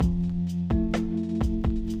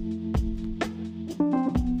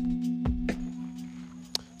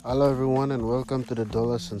Hello, everyone, and welcome to the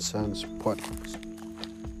Dollars and Cents podcast.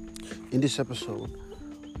 In this episode,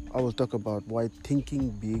 I will talk about why thinking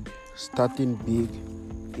big, starting big,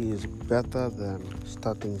 is better than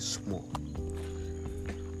starting small.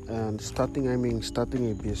 And I mean starting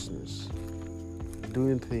a business,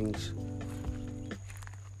 doing things,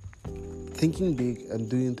 thinking big and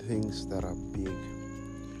doing things that are big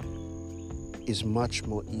is much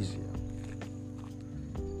more easier.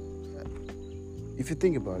 If you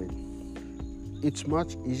think about it, it's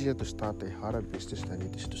much easier to start a harder business than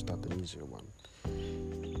it is to start an easier one.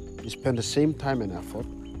 You spend the same time and effort.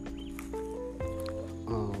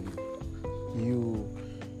 You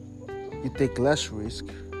take less risk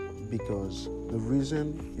because the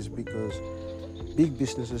reason is because big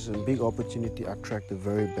businesses and big opportunity attract the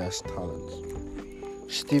very best talents.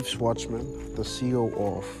 Steve Schwarzman, the CEO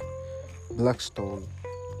of Blackstone,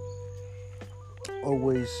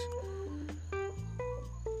 always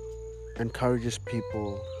encourages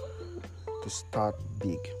people to start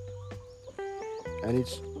big, and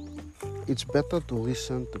it's better to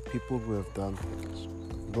listen to people who have done things.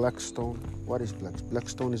 Blackstone, what is Blackstone?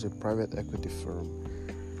 Blackstone is a private equity firm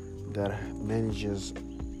that manages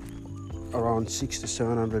around 600 to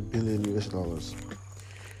 700 billion US dollars.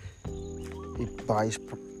 It buys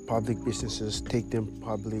public businesses, take them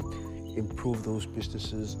public, improve those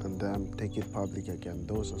businesses, and then take it public again.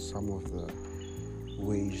 Those are some of the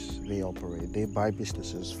ways they operate. They buy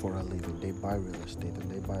businesses for a living. They buy real estate and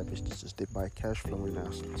they buy businesses. They buy cash flowing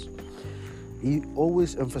assets. He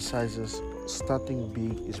always emphasizes starting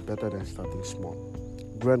big is better than starting small.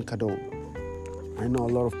 Grant Cardone. I know a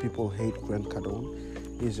lot of people hate Grant Cardone.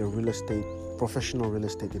 He's a professional real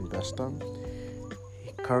estate investor.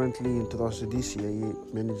 Currently in 2000 this year, he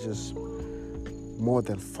manages more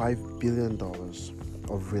than $5 billion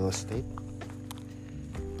of real estate.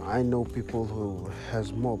 I know people who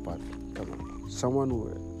has more, but come on, someone who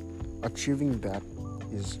achieving that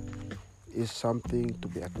is something to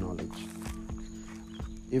be acknowledged.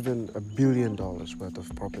 Even $1 billion worth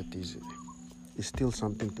of properties is still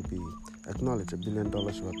something to be acknowledged. $1 billion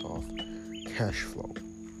worth of cash flow.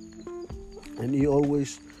 And he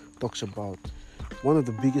always talks about one of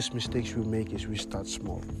the biggest mistakes we make is we start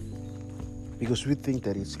small because we think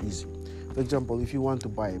that it's easy. For example, if you want to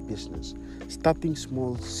buy a business, starting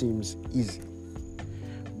small seems easy,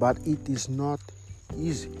 but it is not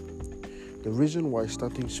easy. The reason why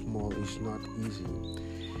starting small is not easy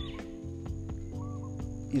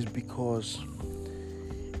is because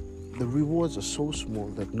the rewards are so small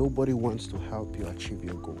that nobody wants to help you achieve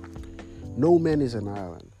your goal. No man is an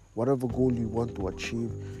island. Whatever goal you want to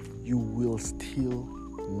achieve, you will still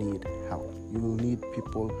need help. You will need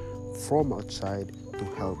people from outside to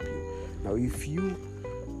help you. Now, if you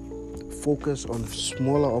focus on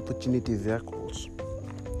smaller opportunity vehicles,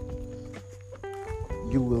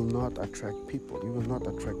 you will not attract people. You will not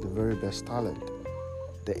attract the very best talent,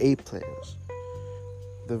 the A players,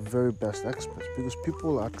 the very best experts, because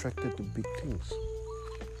people are attracted to big things.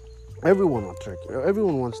 Everyone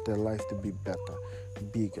wants their life to be better,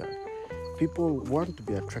 bigger. People want to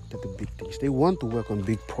be attracted to big things. They want to work on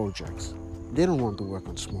big projects. They don't want to work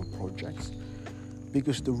on small projects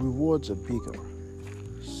because the rewards are bigger.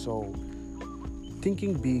 So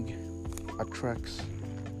thinking big attracts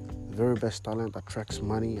the very best talent, attracts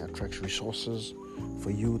money, attracts resources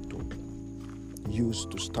for you to use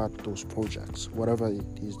to start those projects, whatever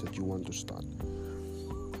it is that you want to start.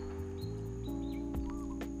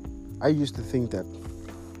 I used to think that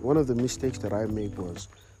one of the mistakes that I made was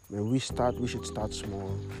when we should start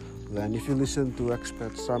small. And if you listen to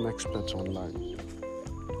some experts online,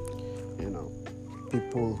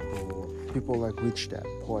 people like Rich Dad,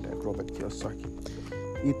 Poor Dad, Robert Kiyosaki,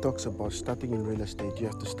 he talks about starting in real estate, you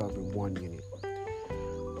have to start with one unit.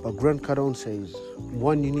 But Grant Cardone says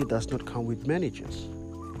one unit does not come with managers.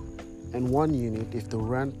 And one unit, if the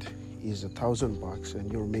rent is $1,000 and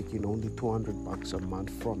you're making only $200 a month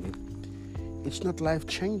from it, it's not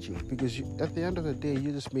life-changing because at the end of the day,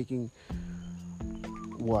 you're just making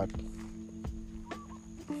what?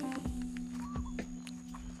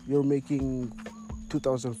 You're making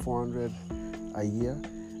 $2,400 a year,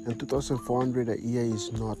 and $2,400 a year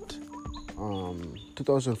is not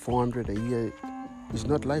 $2,400 a year is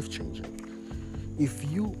not life-changing. If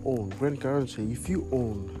you own, Grant Cardone says, if you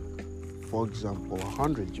own, for example,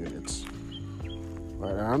 100 units,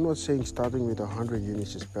 right? I'm not saying starting with 100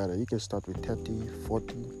 units is better. You can start with 30,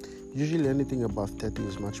 40. Usually anything above 30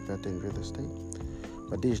 is much better in real estate.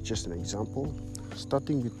 But this is just an example.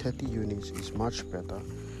 Starting with 30 units is much better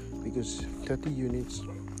because 30 units,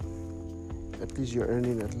 at least you're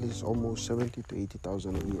earning at least almost 70 to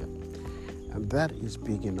 80,000 a year. And that is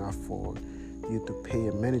big enough for you to pay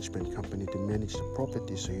a management company to manage the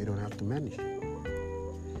property so you don't have to manage it.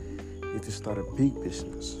 If you start a big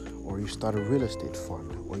business, or you start a real estate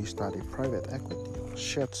fund, or you start a private equity, or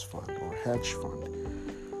shares fund, or hedge fund,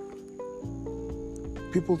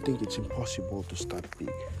 people think it's impossible to start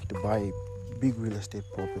big, to buy a big real estate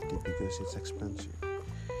property because it's expensive.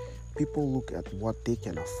 People look at what they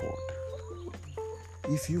can afford.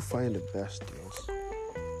 If you find the best deals,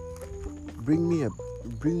 bring me a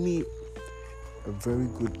very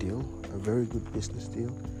good deal, a very good business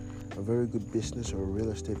deal, a very good business or a real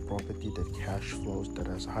estate property that cash flows, that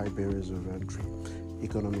has high barriers of entry,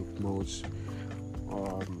 economic moats,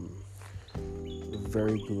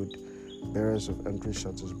 very good barriers of entry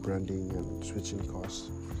such as branding and switching costs.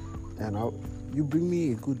 And you bring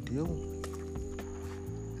me a good deal,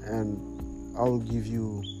 and I'll give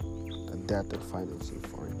you the debt and financing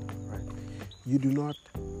for it, right? You do not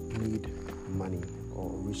need money or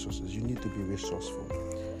resources. You need to be resourceful.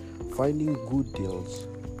 Finding good deals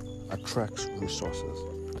attracts resources,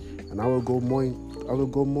 and I will go more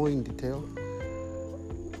in detail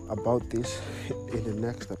about this in the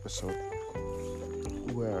next episode,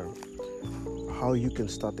 where how you can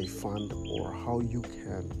start a fund or how you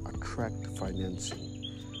can attract financing.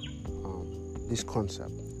 This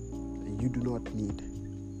concept, you do not need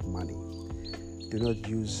money. Do not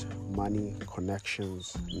use money,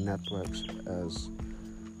 connections, networks as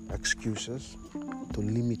excuses to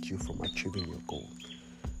limit you from achieving your goal.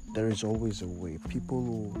 There is always a way. People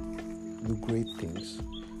who do great things,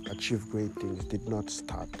 achieve great things, did not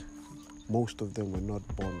start. Most of them were not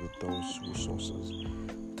born with those resources,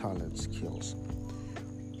 talent, skills.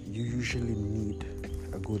 You usually need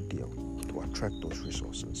a good deal to attract those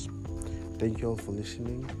resources. Thank you all for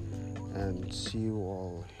listening, and see you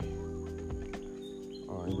all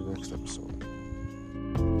in the next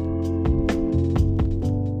episode.